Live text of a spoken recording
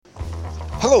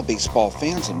Hello, baseball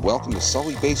fans, and welcome to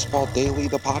Sully Baseball Daily,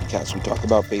 the podcast. We talk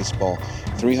about baseball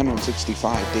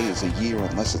 365 days a year,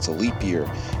 unless it's a leap year.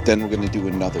 Then we're going to do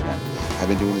another one. I've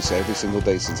been doing this every single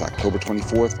day since October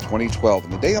 24th, 2012,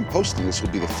 and the day I'm posting this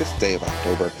will be the 5th day of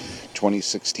October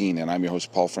 2016, and I'm your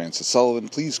host, Paul Francis Sullivan.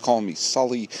 Please call me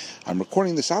Sully. I'm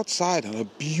recording this outside on a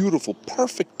beautiful,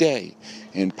 perfect day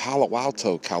in Palo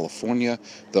Alto, California,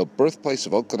 the birthplace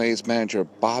of Oakland A's manager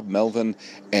Bob Melvin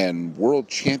and world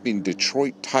champion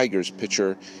Detroit Tigers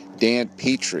pitcher Dan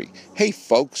Petry. Hey,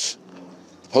 folks,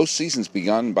 postseason's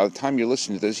begun. By the time you're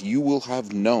listening to this, you will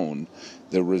have known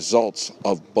the results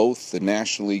of both the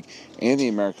National League and the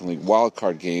American League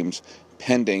wildcard games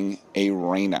pending a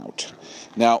rainout.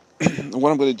 Now,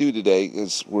 what I'm going to do today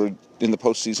is we're in the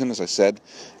postseason, as I said.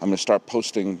 I'm going to start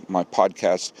posting my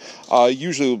podcasts.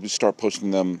 Usually we'll start posting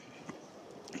them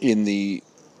in the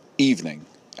evening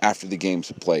after the games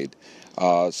have played.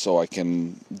 So I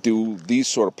can do these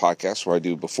sort of podcasts where I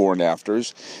do before and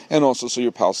afters, and also so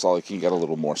your pal Sully can get a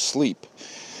little more sleep.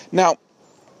 Now,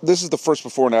 this is the first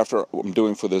before and after I'm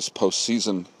doing for this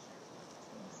postseason.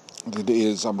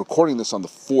 I'm recording this on the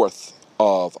 4th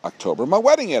of October, my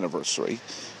wedding anniversary,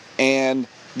 and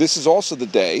this is also the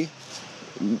day,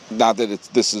 not that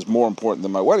this is more important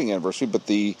than my wedding anniversary, but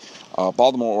the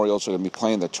Baltimore Orioles are going to be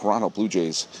playing the Toronto Blue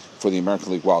Jays for the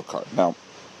American League wild card. Now,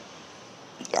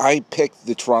 I picked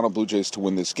the Toronto Blue Jays to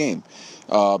win this game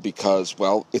because,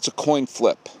 well, it's a coin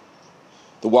flip.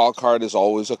 The wild card is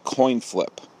always a coin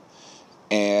flip.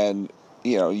 And,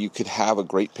 you know, you could have a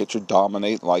great pitcher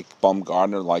dominate like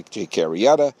Bumgarner, like Jake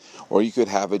Arrieta, or you could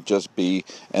have it just be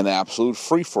an absolute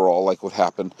free-for-all like what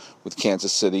happened with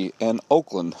Kansas City and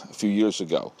Oakland a few years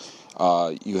ago.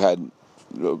 You had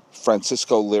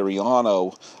Francisco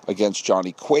Liriano against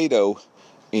Johnny Cueto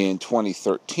in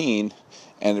 2013,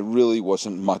 and it really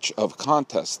wasn't much of a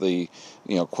contest.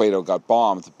 Cueto got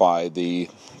bombed by the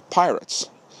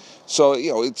Pirates. So,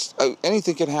 it's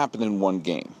anything can happen in one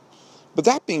game. But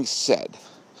that being said,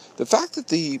 the fact that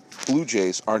the Blue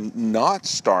Jays are not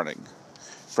starting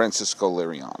Francisco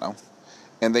Liriano,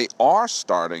 and they are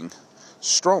starting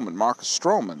Marcus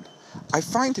Stroman, I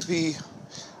find to be,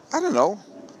 a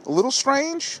little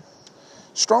strange.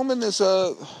 Stroman is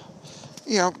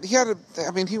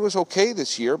he was okay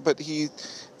this year, but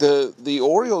the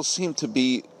Orioles seem to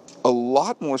be a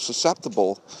lot more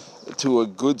susceptible to a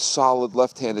good, solid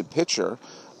left-handed pitcher.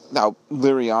 Now,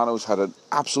 Liriano's had an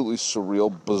absolutely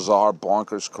surreal, bizarre,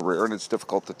 bonkers career, and it's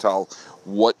difficult to tell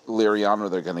what Liriano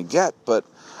they're going to get, but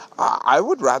I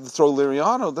would rather throw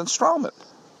Liriano than Stroman.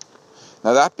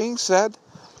 Now, that being said,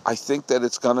 I think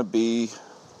there'll be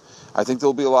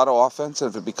a lot of offense, and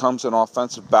if it becomes an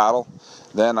offensive battle,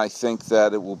 then I think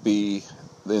that it will be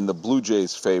in the Blue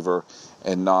Jays' favor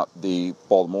and not the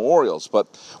Baltimore Orioles. But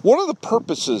one of the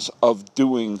purposes of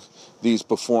doing these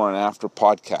before and after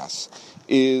podcasts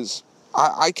is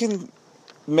I can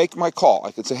make my call.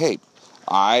 I can say, hey,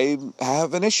 I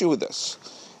have an issue with this.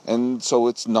 And so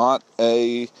it's not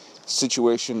a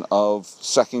situation of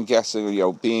second guessing,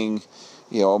 being,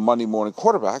 a Monday morning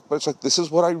quarterback, but it's like, this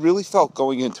is what I really felt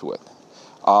going into it.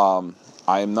 I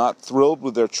am not thrilled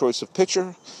with their choice of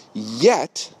pitcher,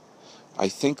 yet I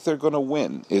think they're going to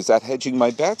win. Is that hedging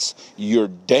my bets? You're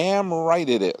damn right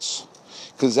it is.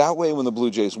 Because that way, when the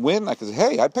Blue Jays win, I can say,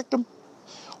 hey, I picked them.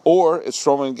 Or if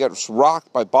Stroman gets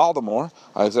rocked by Baltimore,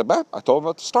 I said, I told him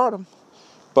not to start him.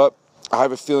 But I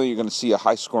have a feeling you're going to see a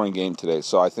high-scoring game today.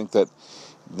 So I think that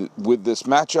with this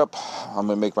matchup, I'm going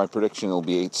to make my prediction it'll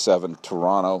be 8-7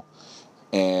 Toronto,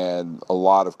 and a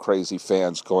lot of crazy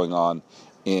fans going on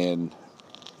in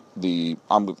the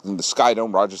Sky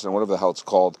Dome, Rogers Center, whatever the hell it's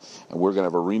called, and we're going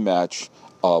to have a rematch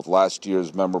of last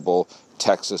year's memorable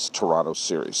Texas-Toronto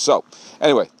series. So,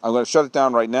 anyway, I'm going to shut it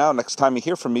down right now. Next time you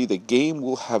hear from me, the game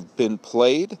will have been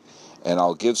played, and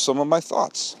I'll give some of my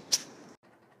thoughts.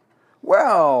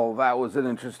 Well, that was an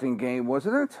interesting game,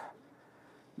 wasn't it?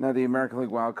 Now, the American League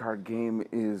wildcard game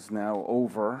is now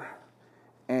over,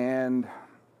 and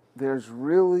there's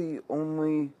really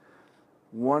only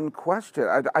one question.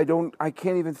 I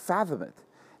can't even fathom it.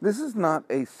 This is not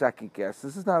a second guess.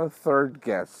 This is not a third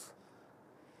guess.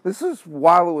 This is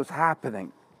while it was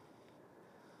happening.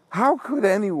 How could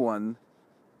anyone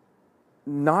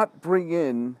not bring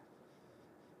in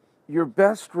your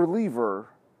best reliever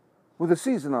with a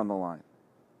season on the line?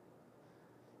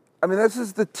 I mean, this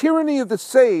is the tyranny of the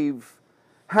save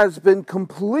has been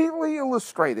completely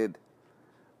illustrated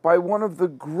by one of the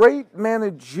great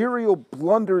managerial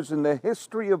blunders in the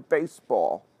history of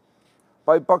baseball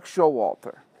by Buck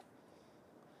Showalter.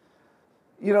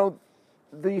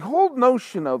 The whole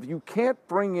notion of you can't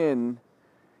bring in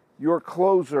your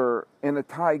closer in a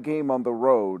tie game on the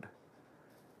road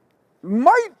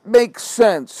might make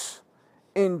sense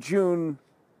in June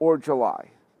or July.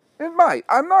 It might.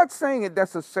 I'm not saying it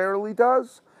necessarily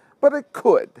does, but it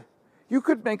could. You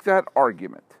could make that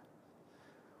argument.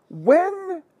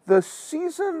 When the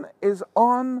season is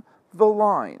on the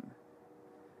line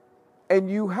and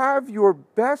you have your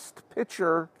best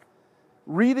pitcher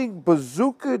reading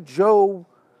Bazooka Joe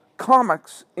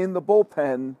comics in the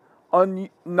bullpen on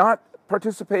not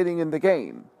participating in the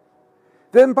game,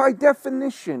 then by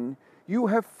definition, you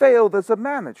have failed as a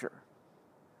manager.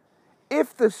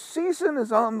 If the season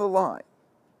is on the line,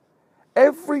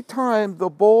 every time the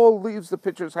ball leaves the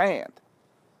pitcher's hand,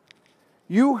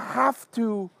 you have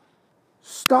to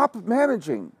stop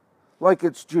managing like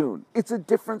it's June. It's a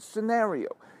different scenario.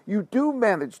 You do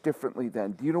manage differently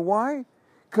then. Do you know why?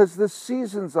 Because the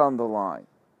season's on the line.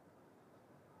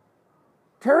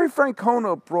 Terry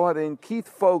Francona brought in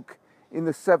Keith Foulke in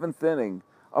the 7th inning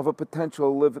of a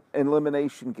potential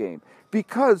elimination game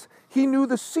because he knew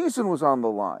the season was on the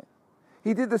line.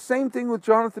 He did the same thing with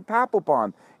Jonathan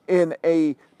Papelbon in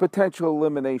a potential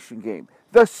elimination game.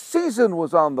 The season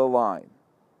was on the line.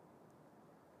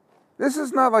 This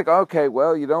is not like, okay,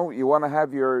 well, you want to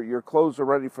have your closer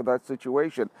ready for that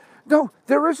situation. No,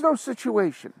 there is no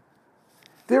situation.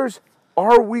 There's,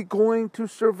 are we going to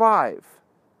survive?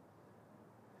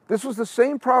 This was the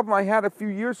same problem I had a few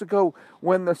years ago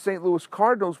when the St. Louis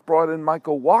Cardinals brought in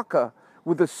Michael Wacha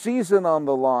with the season on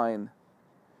the line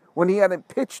when he hadn't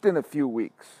pitched in a few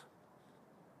weeks.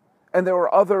 And there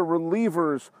were other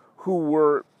relievers who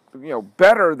were,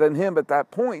 better than him at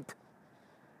that point.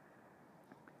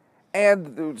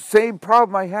 And the same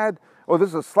problem I had, this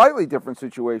is a slightly different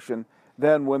situation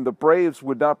than when the Braves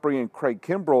would not bring in Craig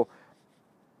Kimbrell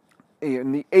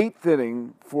in the 8th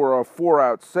inning for a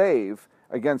 4-out save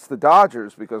against the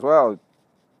Dodgers because,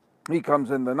 he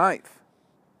comes in the 9th.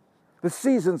 The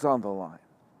season's on the line.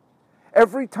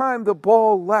 Every time the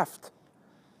ball left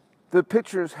the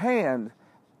pitcher's hand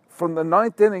from the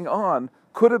 9th inning on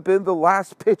could have been the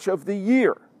last pitch of the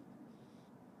year.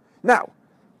 Now,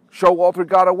 Showalter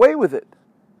got away with it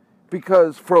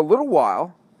because for a little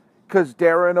while, because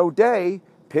Darren O'Day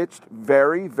pitched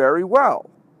very, very well.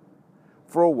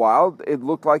 For a while, it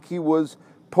looked like he was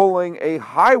pulling a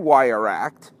high wire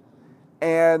act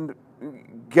and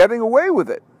getting away with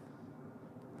it.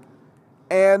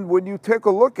 And when you take a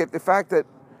look at the fact that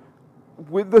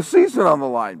with the season on the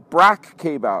line, Brack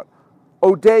came out,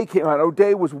 O'Day came out.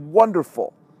 O'Day was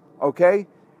wonderful, okay?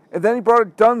 And then he brought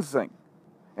in Dunsing,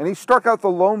 and he struck out the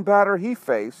lone batter he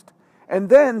faced, and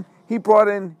then he brought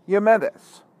in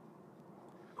Jimenez,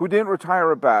 who didn't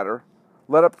retire a batter,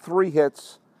 let up 3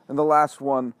 hits, and the last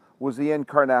one was the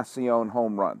Encarnacion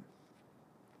home run.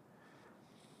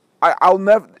 I'll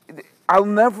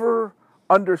never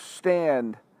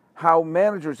understand how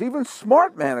managers, even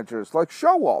smart managers like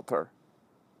Showalter,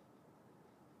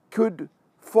 could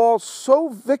fall so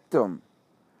victim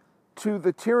to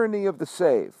the tyranny of the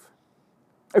save.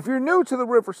 If you're new to the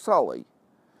River Sully,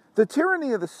 the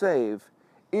tyranny of the save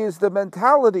is the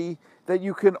mentality that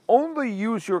you can only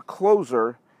use your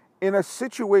closer in a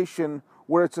situation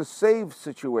where it's a save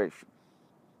situation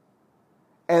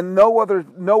and no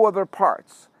other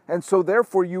parts. And so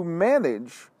therefore you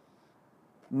manage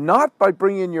not by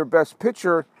bringing in your best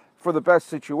pitcher for the best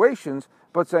situations,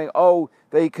 but saying,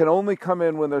 they can only come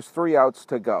in when there's 3 outs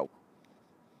to go.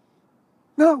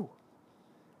 No.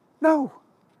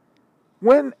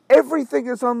 When everything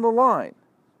is on the line,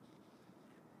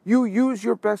 you use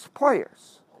your best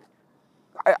players.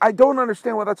 I don't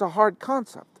understand why that's a hard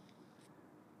concept.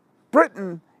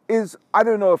 Britton is, I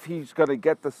don't know if he's going to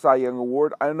get the Cy Young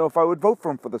Award. I don't know if I would vote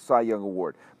for him for the Cy Young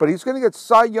Award. But he's going to get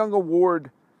Cy Young Award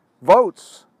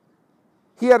votes.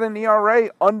 He had an ERA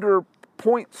under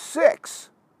 .6.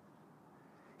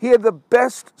 He had the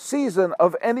best season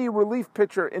of any relief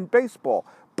pitcher in baseball.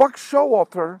 Buck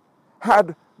Showalter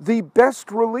had the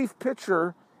best relief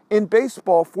pitcher in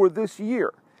baseball for this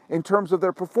year in terms of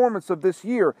their performance of this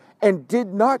year and did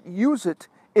not use it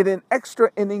in an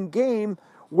extra inning game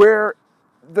where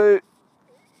the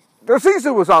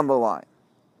season was on the line.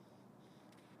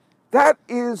 That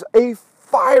is a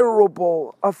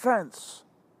fireable offense.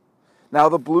 Now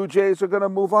the Blue Jays are going to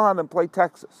move on and play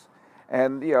Texas.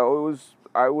 And,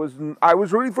 I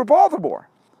was rooting for Baltimore,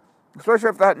 especially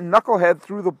if that knucklehead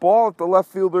threw the ball at the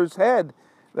left fielder's head,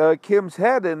 Kim's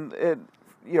head, and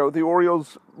the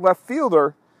Orioles left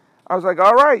fielder. I was like,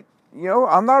 all right,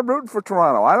 I'm not rooting for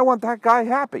Toronto. I don't want that guy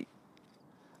happy.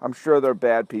 I'm sure they're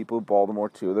bad people in Baltimore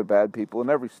too. They're bad people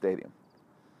in every stadium.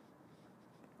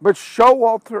 But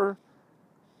Showalter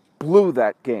blew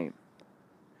that game.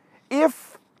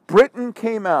 If Britain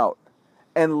came out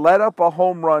and led up a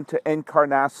home run to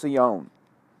Encarnacion,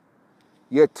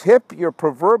 you tip your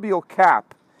proverbial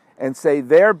cap and say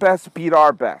their best beat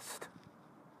our best.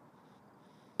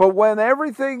 But when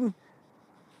everything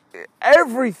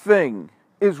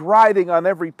is riding on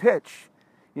every pitch,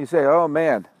 you say, oh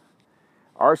man,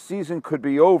 our season could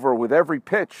be over with every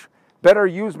pitch. Better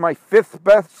use my fifth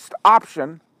best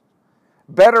option.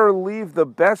 Better leave the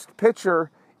best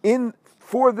pitcher in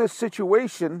for this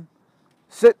situation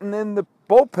sitting in the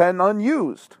bullpen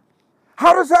unused.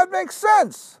 How does that make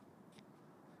sense?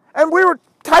 And we were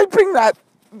typing that.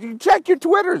 You check your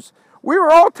Twitters. We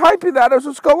were all typing that as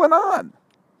what's going on.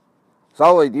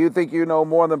 Sully, do you think you know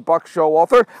more than Buck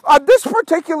Showalter? On this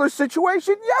particular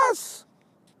situation, yes.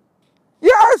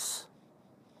 Yes.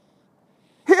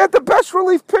 He had the best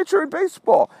relief pitcher in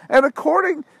baseball. And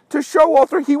according to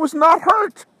Showalter, he was not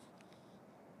hurt.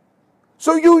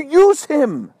 So you use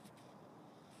him.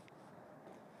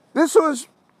 This was,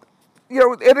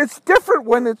 and it's different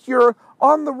when you're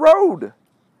on the road.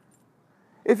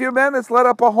 If your man has let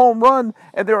up a home run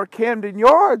and there are Camden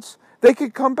Yards, they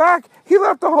could come back. He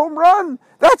left a home run.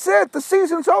 That's it. The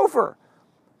season's over.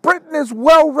 Britain is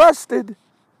well rested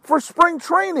for spring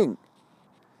training.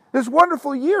 This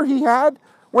wonderful year he had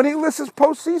when he lists his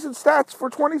postseason stats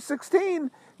for 2016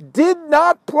 did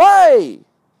not play.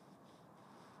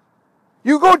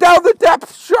 You go down the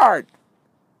depth chart.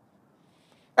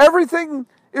 Everything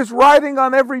is riding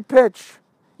on every pitch.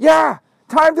 Yeah,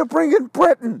 time to bring in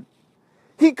Britain.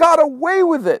 He got away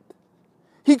with it.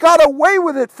 He got away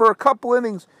with it for a couple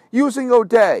innings using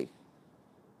O'Day.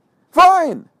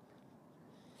 Fine.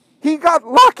 He got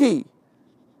lucky.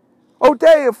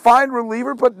 O'Day, a fine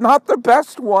reliever, but not the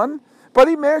best one. But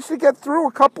he managed to get through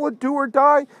a couple of do or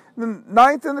die in the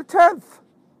 9th and the 10th.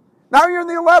 Now you're in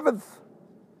the 11th.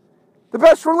 The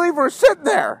best reliever is sitting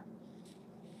there.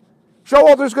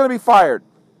 Showalter's going to be fired.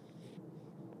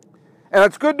 And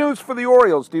that's good news for the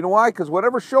Orioles. Do you know why? Because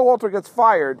whenever Showalter gets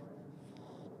fired,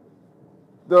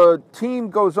 the team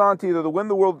goes on to either win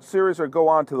the World Series or go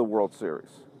on to the World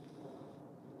Series.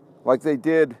 Like they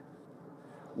did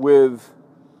with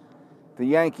the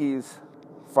Yankees,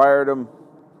 fired him,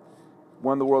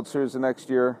 won the World Series the next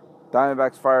year.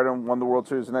 Diamondbacks fired him, won the World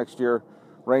Series the next year.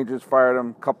 Rangers fired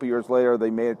him. A couple years later, they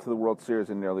made it to the World Series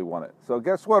and nearly won it. So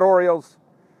guess what, Orioles?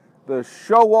 The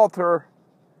Showalter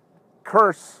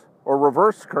curse, or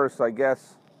reverse curse, I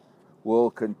guess, will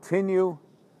continue.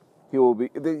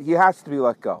 He has to be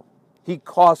let go. He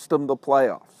cost them the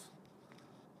playoffs.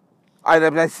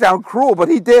 I sound cruel, but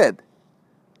he did.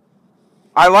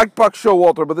 I like Buck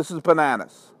Showalter, but this is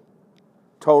bananas.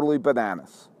 Totally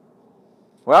bananas.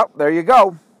 Well, there you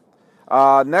go.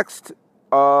 Next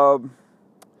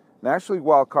National League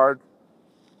wild card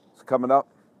is coming up.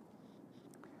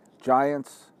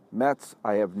 Giants, Mets,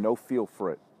 I have no feel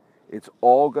for it. It's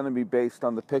all going to be based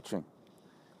on the pitching.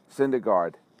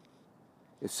 Syndergaard.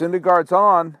 If Syndergaard's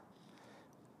on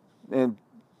and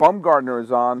Bumgarner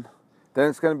is on, then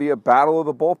it's going to be a battle of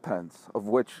the bullpens, of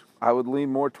which I would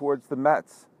lean more towards the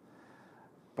Mets.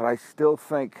 But I still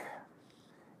think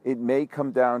it may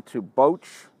come down to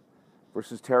Boch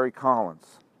versus Terry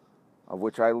Collins, of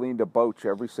which I lean to Boch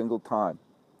every single time.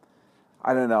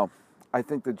 I don't know. I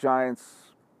think the Giants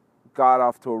got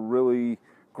off to a really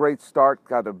great start,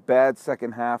 got a bad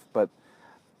second half, but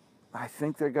I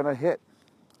think they're going to hit.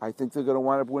 I think they're going to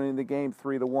wind up winning the game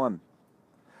 3-1.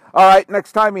 All right,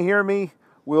 next time you hear me,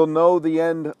 we'll know the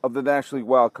end of the National League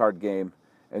wild card game,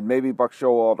 and maybe Buck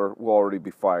Showalter will already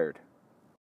be fired.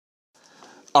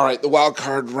 All right, the wild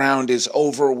card round is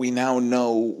over. We now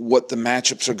know what the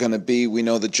matchups are going to be. We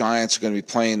know the Giants are going to be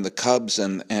playing the Cubs,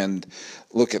 and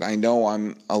look, I know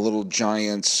I'm a little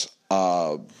Giants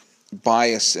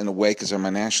bias in a way because they're my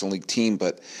National League team,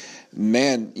 but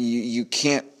man, you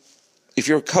can't. If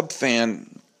you're a Cub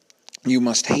fan, you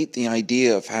must hate the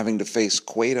idea of having to face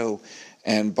Cueto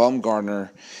and Bumgarner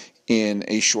in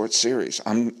a short series.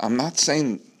 I'm not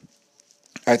saying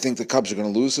I think the Cubs are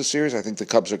going to lose the series. I think the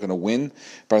Cubs are going to win,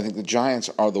 but I think the Giants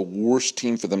are the worst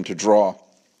team for them to draw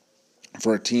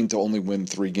for a team to only win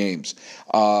 3 games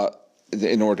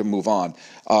in order to move on.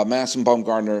 Madison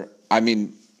Bumgarner, I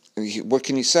mean, what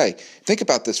can you say? Think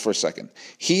about this for a second.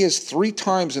 He has 3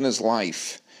 times in his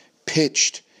life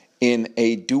pitched in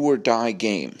a do-or-die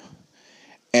game.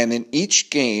 And in each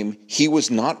game, he was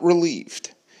not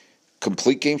relieved.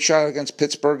 Complete game shutout against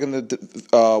Pittsburgh in the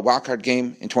wildcard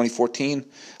game in 2014.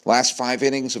 Last 5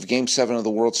 innings of Game 7 of the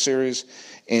World Series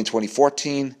in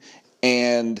 2014.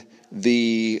 And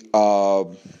the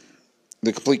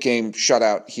complete game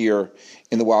shutout here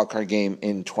in the wildcard game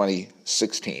in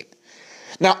 2016.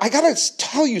 Now, I got to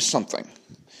tell you something.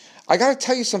 I got to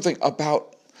tell you something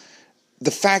about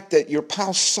the fact that your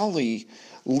pal Sully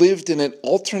lived in an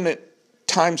alternate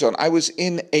time zone. I was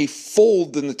in a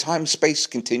fold in the time-space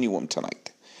continuum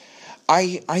tonight.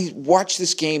 I watched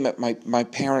this game at my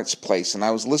parents' place, and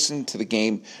I was listening to the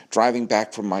game driving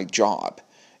back from my job.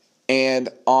 And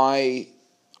I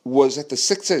was at the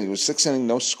sixth inning. It was sixth inning,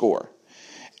 no score.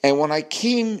 And when I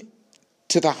came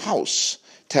to the house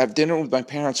to have dinner with my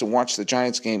parents and watch the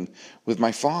Giants game with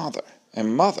my father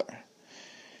and mother,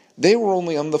 they were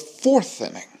only on the fourth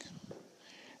inning.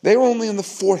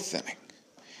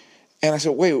 And I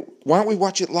said, wait, why don't we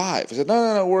watch it live? I said,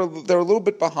 no, they're a little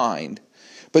bit behind.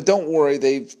 But don't worry,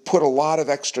 they've put a lot of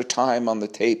extra time on the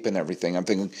tape and everything. I'm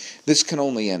thinking, this can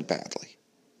only end badly.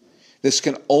 This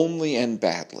can only end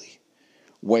badly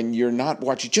when you're not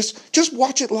watching. Just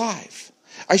watch it live.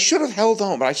 I should have held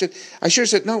on, but I should have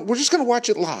said, no, we're just going to watch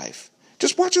it live.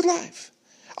 Just watch it live.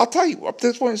 I'll tell you, up to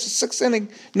this point, it's the sixth inning,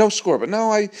 no score. But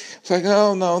no, it's like,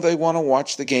 oh, no, they want to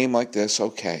watch the game like this,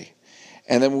 okay.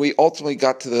 And then we ultimately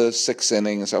got to the sixth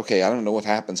inning and said, okay, I don't know what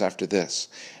happens after this.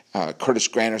 Curtis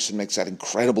Granderson makes that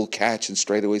incredible catch in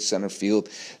straightaway center field.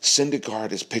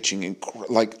 Syndergaard is pitching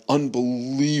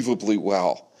unbelievably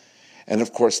well. And,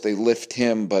 of course, they lift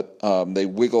him, but they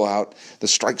wiggle out. The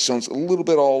strike zone's a little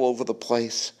bit all over the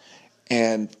place.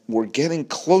 And we're getting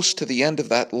close to the end of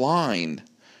that line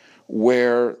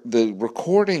where the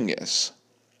recording is.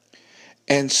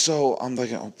 And so I'm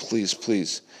like, oh,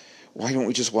 please, why don't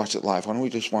we just watch it live?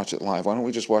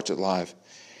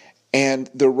 And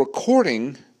the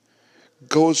recording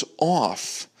goes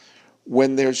off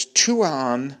when there's 2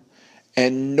 on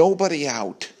and nobody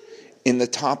out in the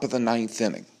top of the ninth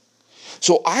inning.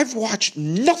 So I've watched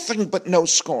nothing but no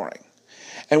scoring.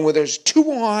 And when there's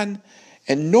 2 on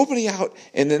and nobody out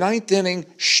in the ninth inning,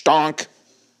 stonk,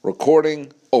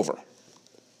 recording over.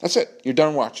 That's it. You're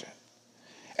done watching.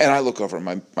 And I look over at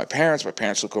my parents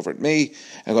look over at me,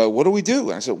 and go, what do we do?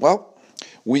 And I said, well,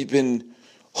 we've been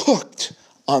hooked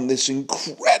on this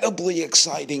incredibly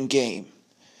exciting game.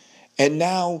 And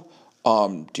now,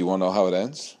 do you want to know how it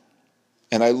ends?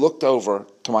 And I looked over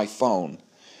to my phone,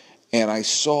 and I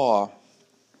saw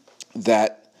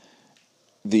that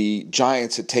the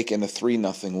Giants had taken a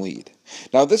 3-0 lead.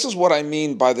 Now, this is what I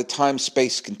mean by the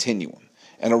time-space continuum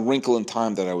and a wrinkle in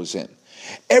time that I was in.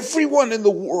 Everyone in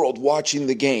the world watching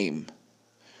the game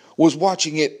was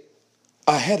watching it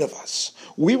ahead of us.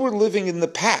 We were living in the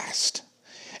past.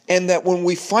 And that when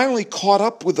we finally caught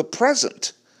up with the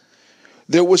present,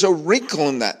 there was a wrinkle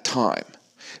in that time.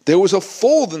 There was a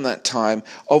fold in that time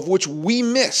of which we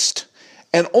missed.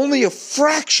 And only a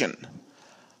fraction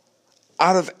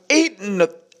out of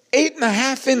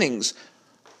 8.5 innings,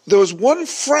 there was one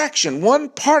fraction, one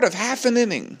part of half an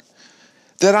inning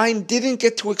that I didn't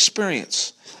get to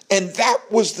experience. And that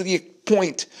was the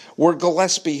point where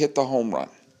Gillespie hit the home run.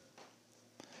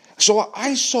 So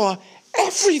I saw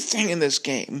everything in this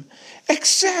game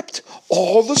except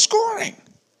all the scoring.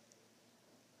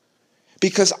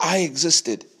 Because I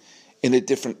existed in a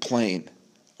different plane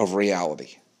of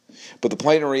reality. But the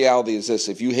plane of reality is this: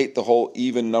 if you hate the whole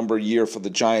even number year for the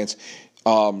Giants,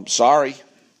 sorry.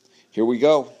 Here we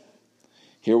go.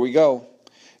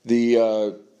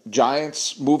 The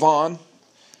Giants move on.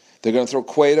 They're going to throw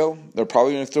Cueto. They're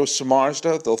probably going to throw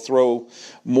Samardzija. They'll throw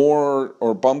Moore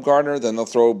or Bumgarner. Then they'll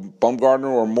throw Bumgarner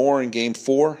or Moore in Game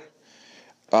 4.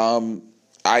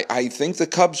 I think the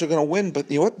Cubs are going to win,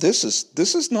 but you know what? This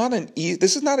is not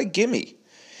a gimme.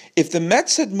 If the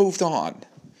Mets had moved on,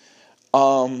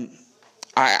 I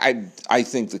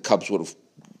think the Cubs would have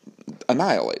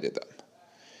annihilated them,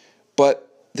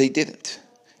 but they didn't.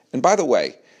 And by the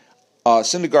way,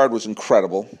 Syndergaard was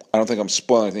incredible. I don't think I'm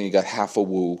spoiling anything. He got half a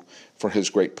woo for his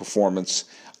great performance.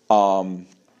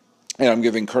 And I'm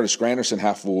giving Curtis Granderson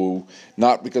half a woo,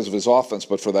 not because of his offense,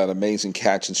 but for that amazing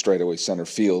catch in straightaway center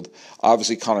field.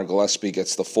 Obviously, Connor Gillespie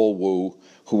gets the full woo,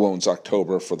 who owns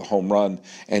October, for the home run.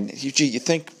 And you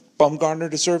think Bumgarner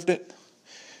deserved it?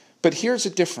 But here's a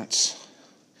difference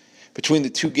between the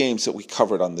two games that we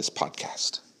covered on this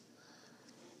podcast.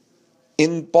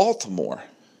 In Baltimore,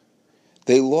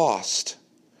 they lost,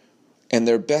 and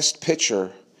their best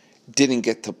pitcher didn't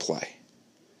get to play.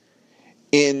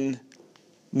 In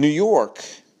New York,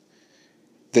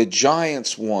 the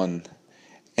Giants won,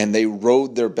 and they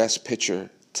rode their best pitcher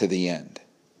to the end.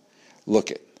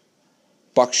 Look it.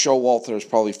 Buck Showalter has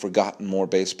probably forgotten more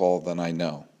baseball than I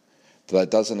know, but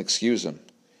that doesn't excuse him.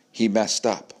 He messed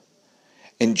up.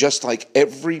 And just like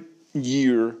every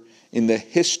year in the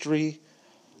history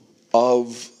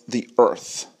of the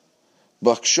earth,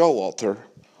 Buck Showalter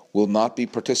will not be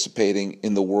participating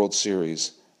in the World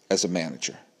Series as a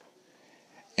manager.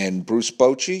 And Bruce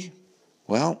Bochy,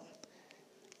 well,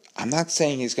 I'm not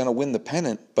saying he's going to win the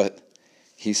pennant, but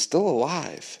he's still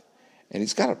alive. And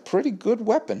he's got a pretty good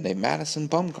weapon named Madison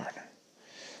Bumgarner.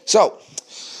 So,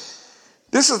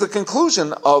 this is the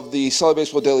conclusion of the Sully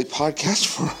Baseball Daily podcast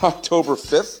for October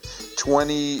 5th,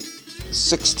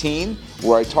 2016,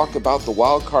 where I talk about the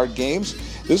wild card games.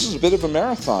 This is a bit of a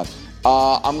marathon.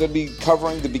 I'm going to be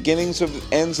covering the beginnings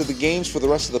of ends of the games for the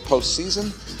rest of the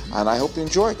postseason, and I hope you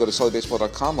enjoy. Go to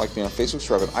SullyBaseball.com, like me on Facebook,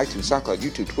 subscribe on iTunes, SoundCloud,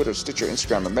 YouTube, Twitter, Stitcher,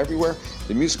 Instagram. I'm everywhere.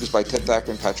 The music is by Ted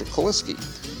Thacker and Patrick Koliski.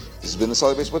 This has been the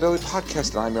Sully Baseball Daily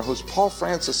Podcast, and I'm your host, Paul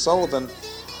Francis Sullivan.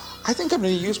 I think I'm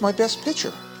going to use my best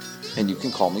pitcher, and you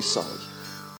can call me Sully.